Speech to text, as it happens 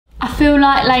feel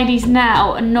like ladies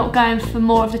now are not going for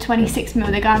more of the 26mm,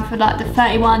 they're going for like the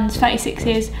 31s,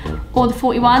 36s or the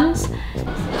 41s.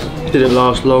 Didn't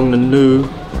last long, the new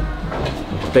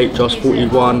Datejust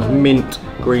 41 mint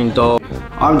green dial.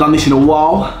 I haven't done this in a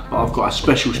while, but I've got a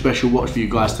special watch for you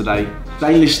guys today.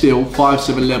 Stainless steel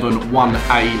 5711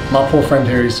 1A. My poor friend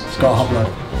here, he's got a hot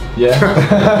blood.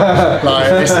 Yeah.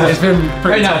 Like, it's been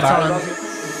pretty tough time.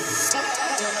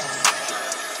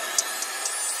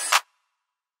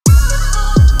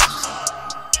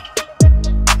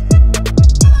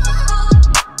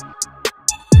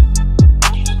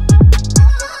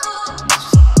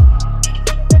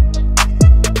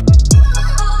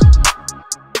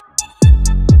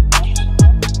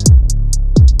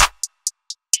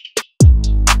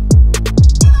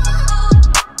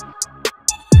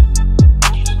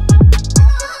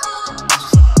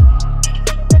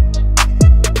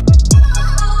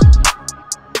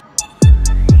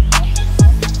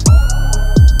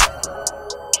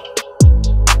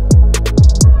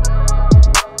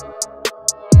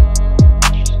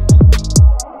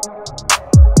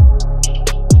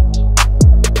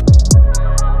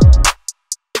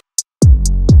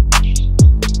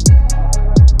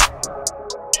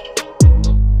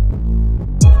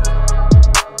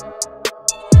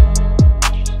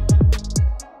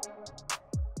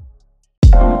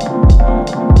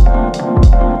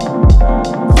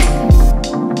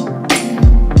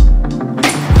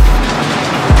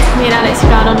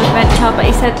 But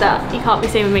he said that he can't be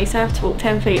seen with me, so I have to walk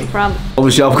 10 feet in front.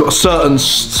 Obviously I've got a certain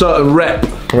rep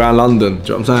around London, do you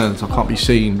know what I'm saying? So I can't be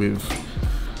seen with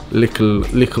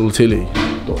little Tilly.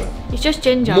 He's just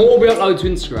ginger. More we upload to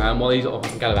Instagram while he's off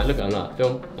Gallivant. Look at him, look.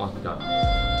 Film. Oh, go.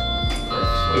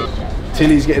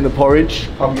 Tilly's getting the porridge,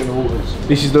 I'm getting the waters.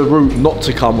 This is the route not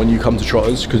to come when you come to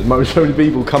Trotters, because most many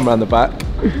people come around the back.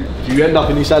 If you end up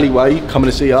in this alleyway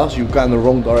coming to see us, you'll go in the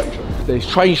wrong direction. There's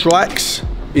train strikes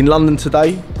in London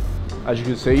today. As you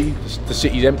can see, the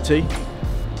city's empty.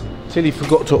 Tilly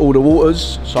forgot to order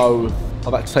waters, so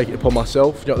I've had to take it upon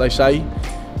myself. You know what they say?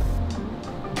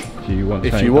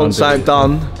 If you want something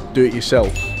done, do it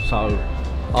yourself. So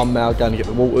I'm now going to get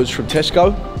the waters from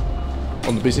Tesco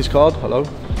on the business card. Hello.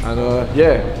 And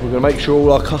yeah, we're going to make sure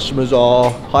all our customers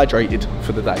are hydrated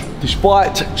for the day.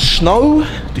 Despite snow,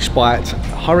 despite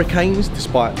hurricanes,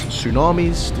 despite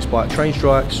tsunamis, despite train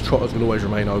strikes, Trotters will always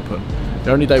remain open.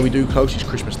 The only day we do close is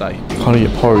Christmas Day. Can't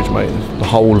get porridge, mate. The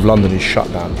whole of London is shut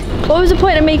down. What was the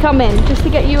point of me coming? Just to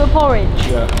get you a porridge?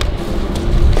 Yeah.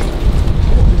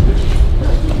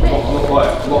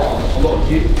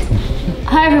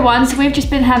 Hi everyone, so we've just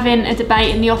been having a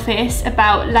debate in the office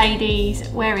about ladies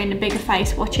wearing the bigger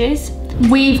face watches.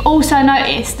 We've also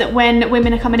noticed that when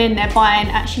women are coming in, they're buying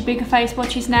actually bigger face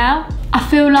watches now. I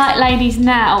feel like ladies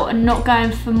now are not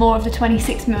going for more of the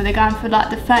 26mm, they're going for like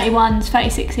the 31s,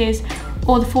 36s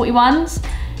or the 41s.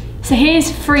 So here's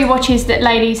 3 watches that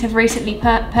ladies have recently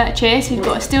purchased. We've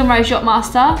got a steel and rose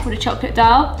Yachtmaster with a chocolate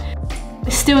dial,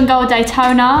 a steel and gold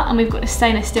Daytona, and we've got a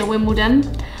stainless steel Wimbledon.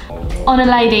 On a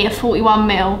lady, a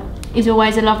 41mm is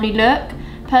always a lovely look.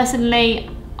 Personally,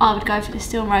 I would go for the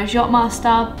steel and rose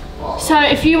Yachtmaster. So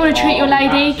if you want to treat your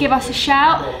lady, give us a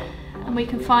shout and we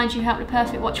can find you the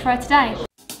perfect watch for her today.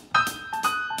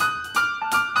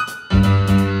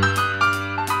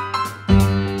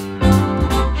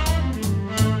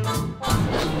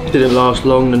 Didn't last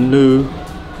long, the new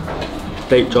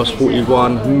Datejust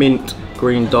 41 mint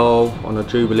green dial on a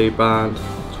Jubilee band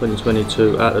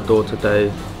 2022 out the door today.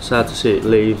 Sad to see it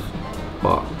leave,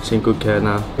 but it's in good care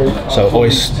now. So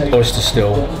oyster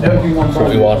still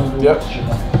 41. Yep.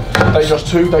 Datejust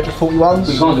 2, Datejust 41s.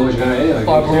 We can't do what you're going to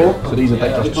overall. So these are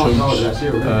Datejust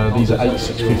 2s. These are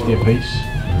 8,650 a piece.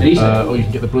 Or you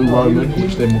can get the blue Roman,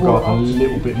 which then will go up a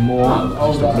little bit more.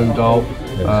 It's the blue dial.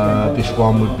 This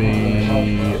one would be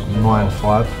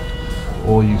 9.5.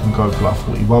 Or you can go for like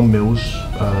 41mm.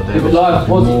 They're a bit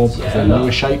more because they're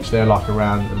newer shapes. They're like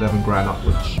around 11 grand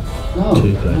upwards.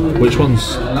 Which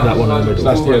one's that one in the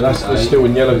middle? That's the steel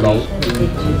and yellow gold.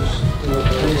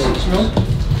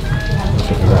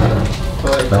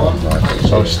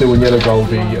 So steel and yellow gold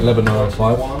will be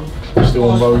 11.95.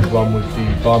 Steel and rose one with the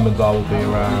diamond dial will be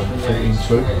around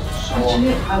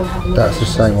 14.2. That's the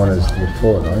same one as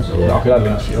before, though. Yeah, I could add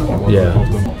links for you if you want. Yeah. No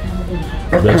problem.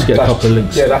 Let's get a couple of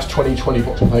links. Yeah, that's 2020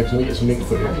 box on paper. Let me get some links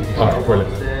for you. Alright,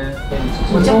 brilliant.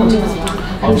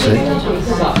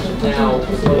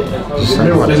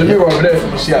 There's a mirror over there.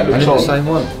 You see how it looks on. The same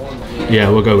one. Yeah,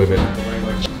 we'll go with it.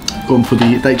 Gone for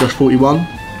the Datejust 41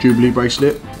 Jubilee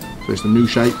bracelet. So it's the new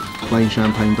shape, plain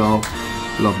champagne dial.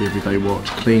 Lovely everyday watch,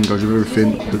 clean, goes with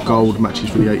everything. The gold matches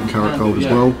for the 18 karat gold as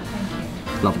well.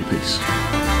 Lovely piece.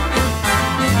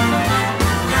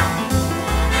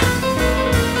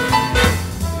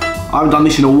 I haven't done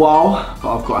this in a while,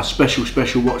 but I've got a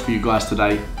special watch for you guys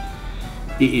today.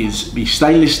 It is the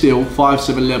stainless steel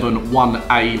 5711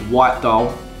 1A white dial.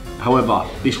 However,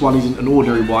 this one isn't an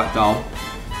ordinary white dial.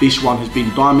 This one has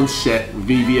been diamond set with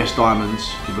VVS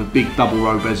diamonds with a big double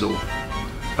row bezel.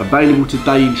 Available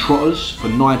today in Trotters for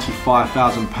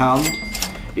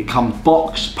 £95,000. It comes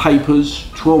box, papers,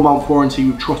 12-month warranty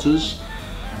with Trotters,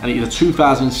 and it is a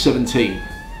 2017.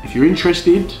 If you're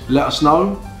interested, let us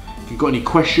know. If you've got any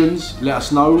questions, let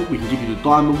us know. We can give you the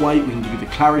diamond weight, we can give you the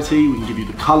clarity, we can give you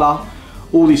the colour.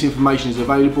 All this information is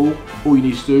available. All you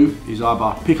need to do is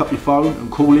either pick up your phone and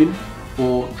call in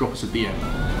or drop us a DM.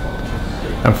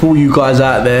 And for all you guys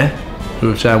out there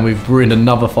who are saying we've ruined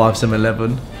another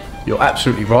 5711, you're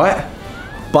absolutely right.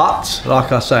 But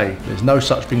like I say, there's no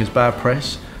such thing as bad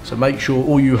press. So make sure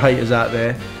all you haters out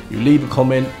there, you leave a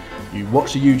comment, you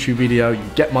watch the YouTube video, you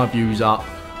get my views up.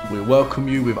 We'll welcome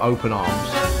you with open arms.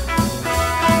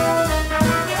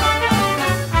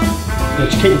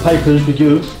 Just keep the papers with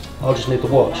you. I'll just need the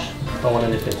watch. Don't want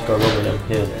anything to go wrong with them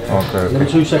here. Okay. Give me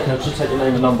 2 seconds, just take your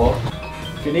name and number.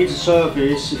 If it needs a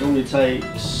service, it normally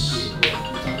takes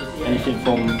anything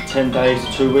from 10 days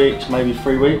to 2 weeks, maybe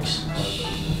 3 weeks.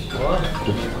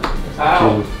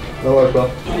 Ow. No worries, bro.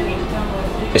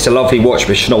 It's a lovely watch,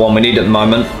 but it's not one we need at the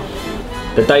moment.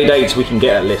 The day dates we can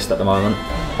get at list at the moment.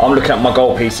 I'm looking at my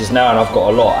gold pieces now and I've got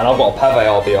a lot, and I've got a Patek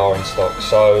RBR in stock,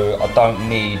 so I don't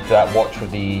need that watch with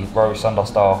the Rolex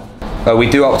Star. We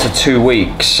do up to 2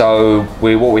 weeks, so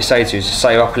what we say to you is to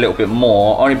save up a little bit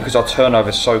more, only because our turnover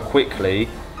is so quickly.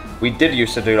 We did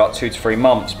used to do like 2 to 3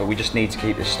 months, but we just need to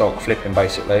keep this stock flipping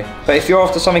basically. But if you're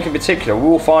after something in particular, we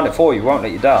will find it for you, we won't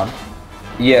let you down.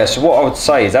 Yeah, so what I would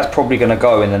say is that's probably going to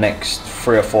go in the next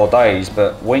 3 or 4 days,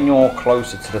 but when you're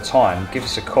closer to the time, give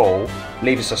us a call,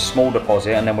 leave us a small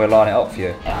deposit, and then we'll line it up for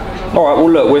you. Alright,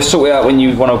 well look, we'll sort it out when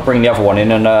you want to bring the other one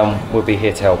in, and we'll be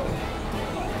here to help.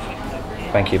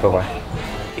 Thank you, bye bye.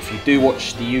 If you do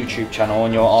watch the YouTube channel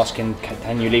and you're asking,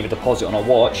 can you leave a deposit on a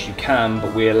watch? You can,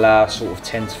 but we allow sort of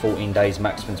 10 to 14 days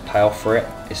maximum to pay off for it.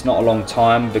 It's not a long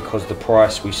time because the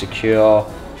price we secure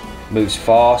moves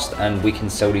fast and we can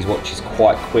sell these watches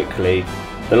quite quickly.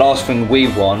 The last thing we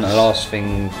want, and the last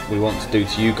thing we want to do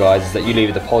to you guys is that you leave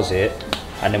a deposit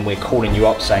and then we're calling you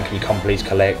up saying, can you come please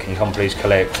collect, can you come please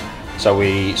collect? So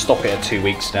we stop it at 2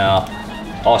 weeks now,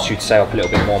 ask you to save up a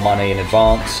little bit more money in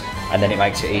advance, and then it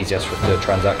makes it easier for the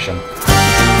transaction.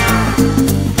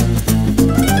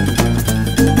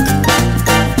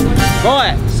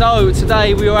 Right, so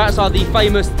today we are outside the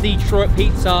famous Detroit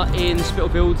Pizza in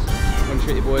Spitalfields. I'm going to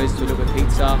treat the boys to a little bit of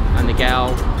pizza and the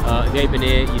gal. If you ain't been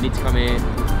here, you need to come here.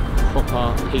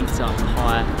 Proper pizza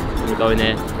pie. We'll go in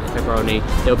there, pepperoni, a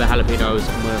little bit of jalapenos,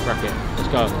 and we're gonna crack it. Let's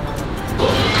go.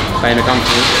 Stay in the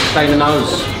country, stay in the nose,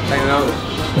 stay in the nose.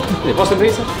 The Boston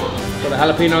pizza? Got the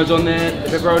jalapenos on there, the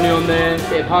pepperoni on there,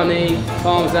 bit of honey,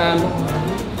 parmesan.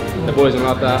 The boys will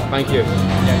love that, thank you.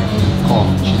 Oh,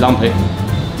 she's lumpy.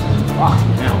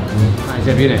 Fucking hell. That is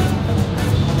heavy, isn't it?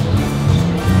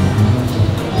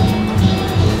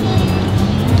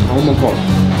 Oh my god.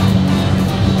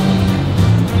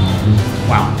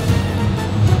 Wow.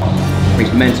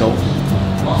 It's mental.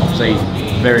 Obviously,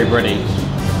 very bready. I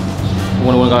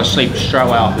want to go to sleep straight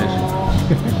away after this.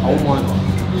 Oh my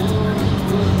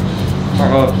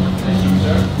god.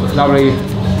 Lovely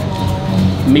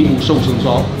meatball sauce on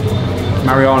top.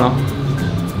 Mariana.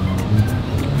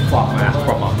 Fuck man, that's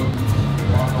proper.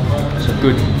 It's a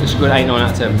good 8, 9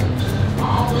 out of 10.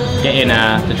 Get in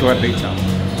Detroit Pizza.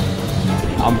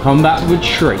 I'm coming back with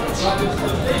treats.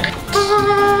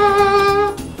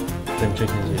 Them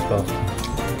chickens is buff.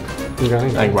 Okay.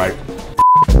 Ain't right.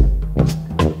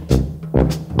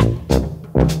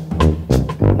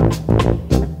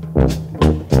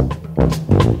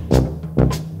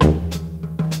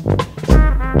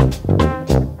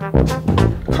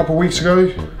 A couple of weeks ago,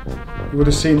 you would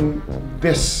have seen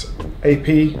this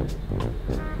AP.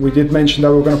 We did mention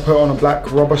that we were going to put on a black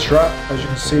rubber strap. As you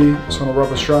can see, it's on a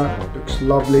rubber strap. It looks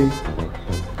lovely.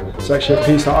 It's actually a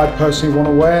piece that I personally want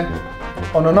to wear.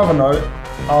 On another note,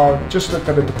 I've just looked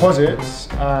at the deposits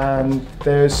and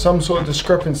there's some sort of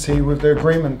discrepancy with the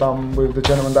agreement done with the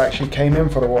gentleman that actually came in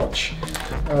for the watch.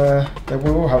 Then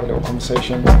we will have a little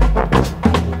conversation.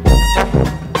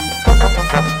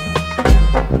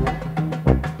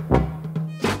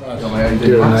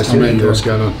 Nice to meet you. What's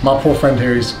going on? My poor friend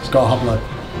here, he's got a Hublot.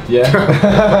 Yeah.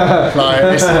 Like,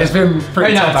 it's been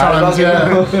pretty tough times,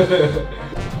 yeah.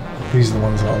 These are the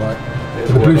ones that I like.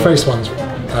 The blue face ones,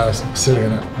 silly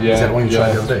in it. Yeah. Is that the one you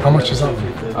tried the other day? How much is that?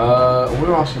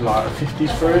 We're asking like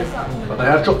 50s for it, but they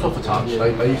have dropped off a touch.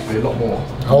 They used to be a lot more.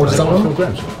 How old is that one?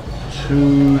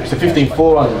 It's the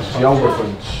 15400, it's the old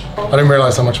reference. I didn't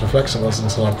realise how much of a flex it was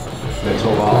until I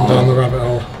went down the rabbit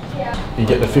hole. You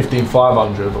get the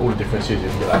 15500, all the difference is you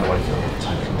can get that away from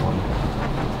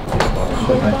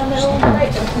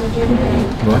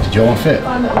Right, did you want fit?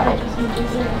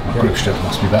 Grip strip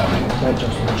must be better, mate.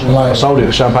 I sold it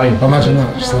to Champagne. Imagine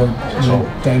that, just the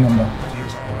day number. He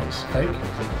was like, oh, it's fake.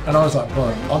 And I was like, bro,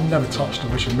 I've never touched a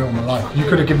wishing mill in my life. You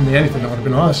could have given me anything that would have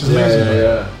been, oh, this is amazing.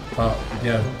 Yeah. But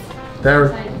yeah,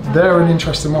 they're an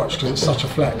interesting watch because it's such a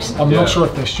flex. I'm not sure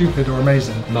if they're stupid or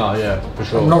amazing. No, yeah, for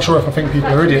sure. I'm not sure if I think people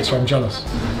are idiots, so I'm jealous.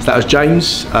 So that was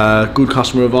James, good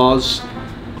customer of ours.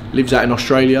 Lives out in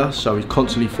Australia, so he's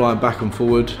constantly flying back and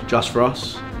forward just for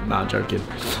us. Nah, joking.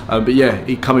 But yeah,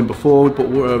 he come in before, we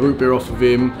bought a root beer off of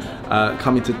him.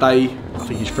 Coming today, I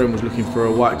think his friend was looking for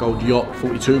a white gold yacht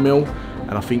 42mm,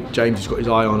 and I think James has got his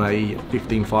eye on a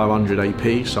 15500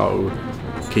 AP, so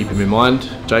keep him in mind.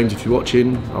 James, if you're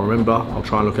watching, I'll remember, I'll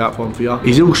try and look out for one for you.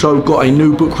 He's also got a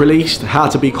new book released, How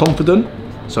to Be Confident,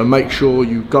 so make sure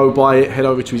you go buy it, head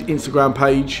over to his Instagram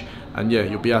page, and yeah,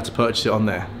 you'll be able to purchase it on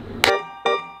there.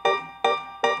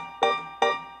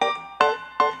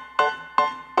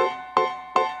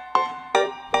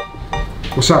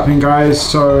 What's happening, guys?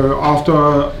 So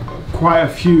after quite a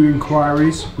few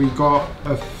inquiries, we got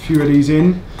a few of these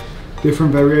in,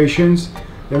 different variations.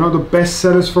 They're not the best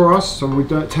sellers for us, so we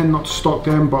don't tend not to stock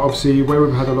them, but obviously where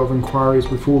we've had a lot of inquiries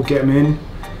before we get them in.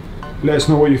 Let us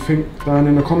know what you think down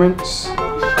in the comments.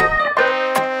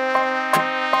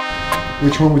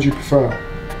 Which one would you prefer?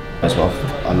 That's what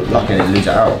I look lucky to lose it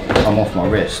out. I'm off my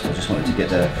wrist. I just wanted to get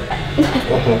the.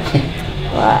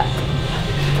 Right.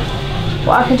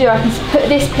 What I can do, I can put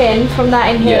this pin from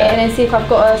that in here and then see if I've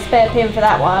got a spare pin for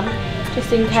that one,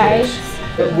 just in case.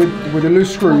 With the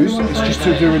loose screws, it's just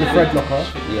to do with the thread locker.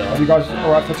 Are you guys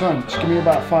alright for time? Just give me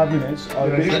about 5 minutes. I'll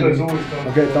get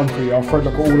it done for you. I'll thread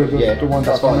locker all of the ones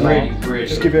that are coming out.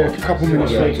 Just give it a couple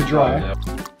minutes for it to dry.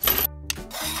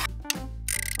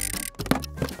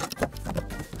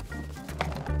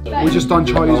 We just done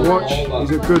Charlie's watch.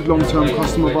 He's a good long-term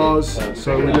customer of ours,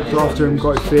 so we looked after him,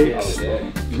 got it fixed.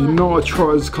 If you're not a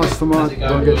Trotters customer,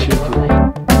 don't get cheeky.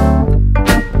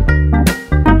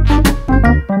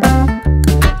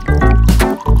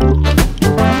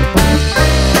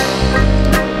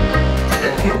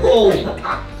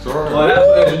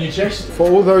 For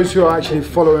all those who are actually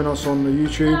following us on the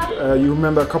YouTube, you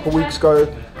remember a couple of weeks ago,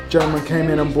 a gentleman came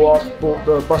in and bought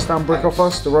the bust down brick off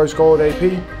us, the rose gold AP.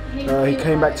 He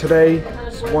came back today,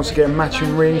 wants to get a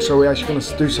matching ring, so we're actually going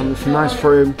to do something nice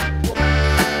for him.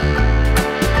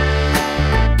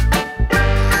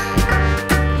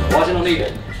 Why is it not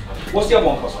needed? What's the other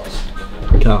one cost us?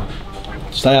 Cal,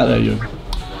 stay out there, you.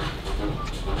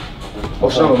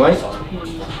 What's the number, mate?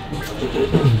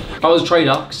 If I was a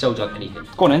trader, I could sell Jug anything.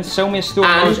 Go on then, sell me a steel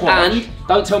rose watch. And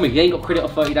don't tell me he ain't got credit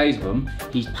of 30 days of them.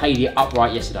 He's paid it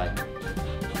upright yesterday.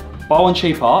 Buy one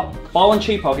cheaper. Buy one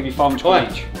cheaper, I'll give you 500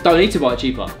 quid each. Don't need to buy it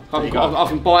cheaper. I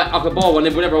can buy one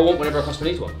whenever I want, whenever a customer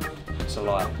needs one. It's a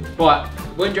lie. Right,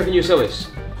 when do you reckon you'll sell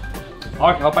this?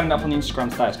 I reckon I'll bang that up on the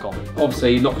Instagram today, it's gone.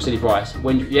 Obviously, not for silly price.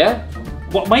 When, yeah?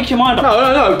 What, make your mind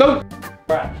up. No, don't.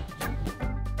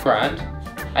 Grand.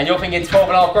 And you're thinking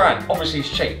 12.5 grand? Obviously it's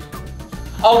cheap.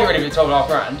 I'll get rid of it 12.5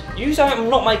 grand. You say I'm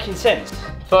not making sense.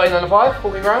 13.95,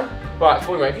 14 grand? Right,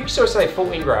 14 grand. If you still say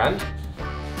 14 grand.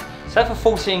 Sell it for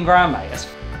 14 grand, mate. That's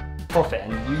profit,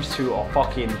 and you two are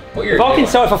fucking. If I can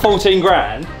sell it for 14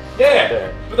 grand.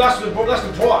 Yeah, but that's the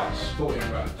price. 14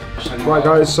 grand. Right,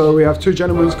 guys, so we have two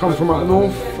gentlemen who's come from up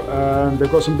north.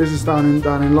 They've got some business down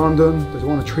in London. They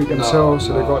want to treat themselves,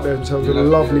 so they got themselves a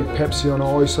lovely Pepsi on an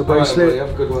oyster bracelet. Have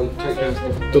a good one. Take care.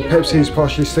 The Pepsi is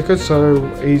partially stickered, so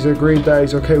he's agreed that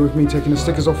he's okay with me taking the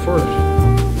stickers off for it.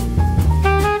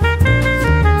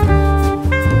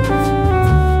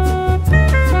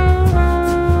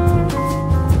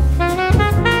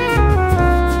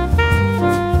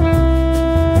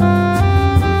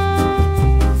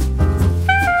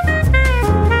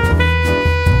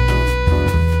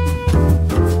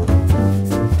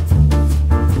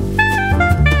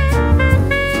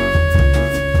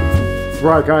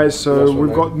 Right, guys, so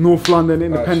we've got North London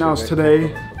in the Penthouse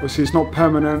today. Obviously it's not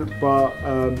permanent, but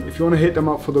if you want to hit them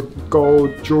up for the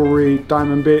gold, jewellery,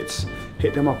 diamond bits,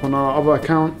 hit them up on our other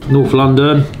account. North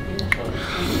London,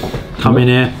 come in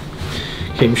here,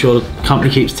 keep sure the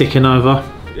company keeps ticking over.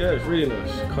 Yeah, it's really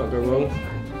nice, can't go wrong.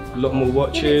 A lot more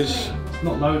watches, It's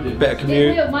not loaded. better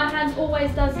commute. My hand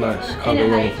always does it. Nice, can't go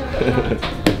wrong.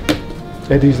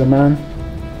 Eddie's the man.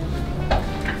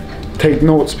 Take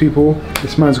notes, people.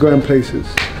 This man's going places.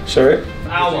 Sorry?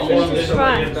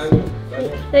 Right.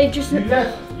 They just.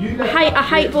 I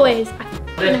hate boys.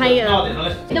 I fucking hate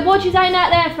them. The watches ain't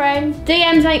out there, friends.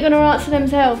 DMs ain't gonna answer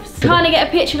themselves. Trying to get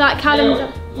a picture like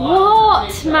Kallum.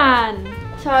 What, man?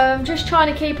 So I'm just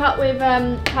trying to keep up with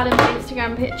Kallum's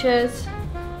Instagram pictures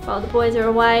while the boys are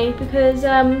away, because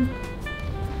some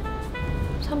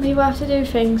people have to do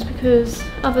things because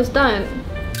others don't.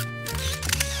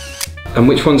 And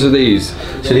which ones are these?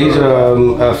 So these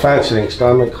are fancy links,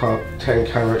 diamond cut, 10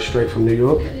 carat straight from New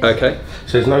York. Okay.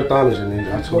 So there's no diamonds in these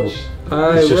at all.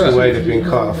 It's just the way they've been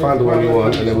cut. I find the one you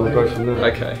want and then we'll go from there.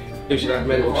 Okay. Gives you that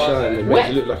metal shine, it makes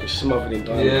it look like it's smothered in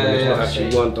diamond. Yeah, there's not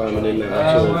actually one diamond in there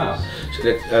at all. Wow. So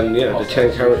and yeah, the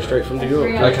 10 carat straight from New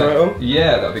York. Can I try it on?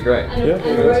 Yeah, that'd be great. Yeah,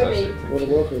 what a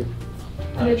welcome.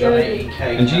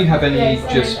 And do you have any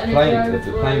just plain, the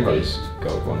plain rose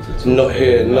gold ones at all? Not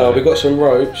here, no. We've got some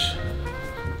ropes.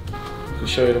 I can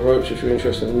show you the ropes if you're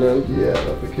interested in them. Yeah,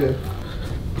 that'd be good.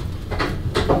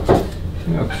 I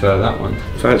think I prefer that one.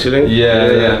 Fancy link?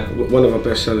 Yeah. One of our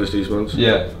best sellers, these ones.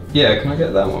 Yeah. Yeah, can I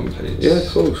get that one, please? Yeah, of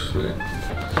course. Brilliant.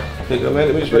 There you go, mate.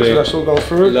 Let me just make sure that's all gone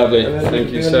through. Lovely.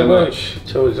 Thank you so much.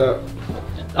 So is that?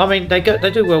 I mean, they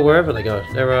do well wherever they go.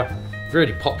 They're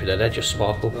really popular. They're just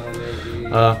sparkle.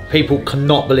 People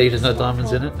cannot believe there's no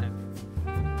diamonds in it.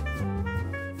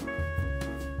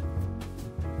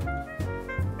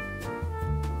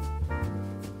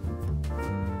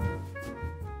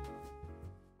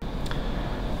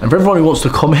 And for everyone who wants to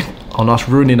comment on us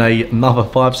ruining another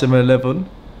 5711,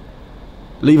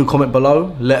 leave a comment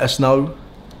below, let us know.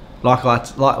 Let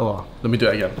me do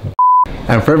it again.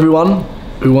 And for everyone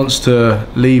who wants to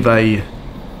leave a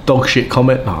dog shit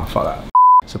comment, no, fuck that.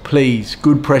 So please,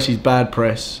 good press is bad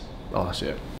press. Oh, that's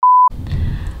it.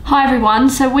 Hi everyone,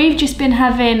 so we've just been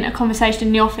having a conversation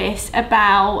in the office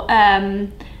about,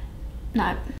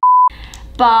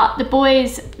 but the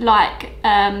boys like,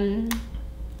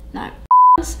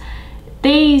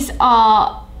 these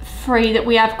are three that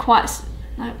we have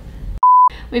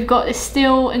we've got this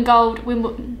steel and gold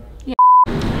Wimbledon. Yeah.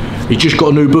 He's just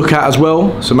got a new book out as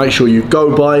well, so make sure you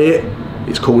go buy it.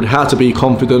 It's called How to Be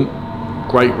Confident.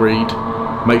 Great read.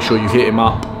 Make sure you hit him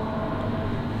up.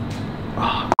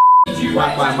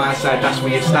 Right by my side, that's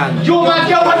where you stand. You're my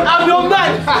girl, I'm your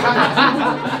man!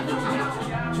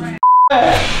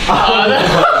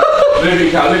 Leave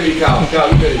it, Cal, leave it, Cal. Cal,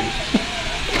 leave it.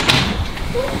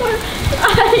 I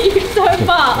hate you so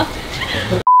much.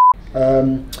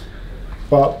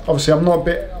 But obviously I'm not a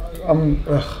bit,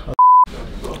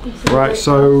 right,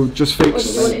 so just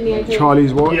fixed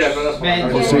Charlie's watch.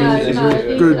 Obviously it's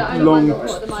a good long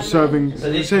serving,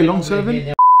 did you say long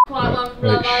serving?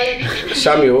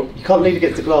 Samuel. You can't leave to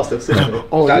get to glass, they'll sit on it.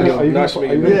 Oh, Daniel, are you nice to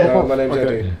meet you. My name's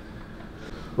Eddie.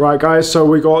 Right guys, so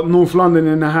we got North London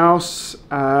in the house.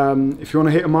 If you want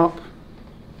to hit them up,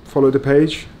 follow the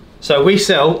page. So we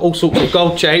sell all sorts of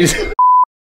gold chains.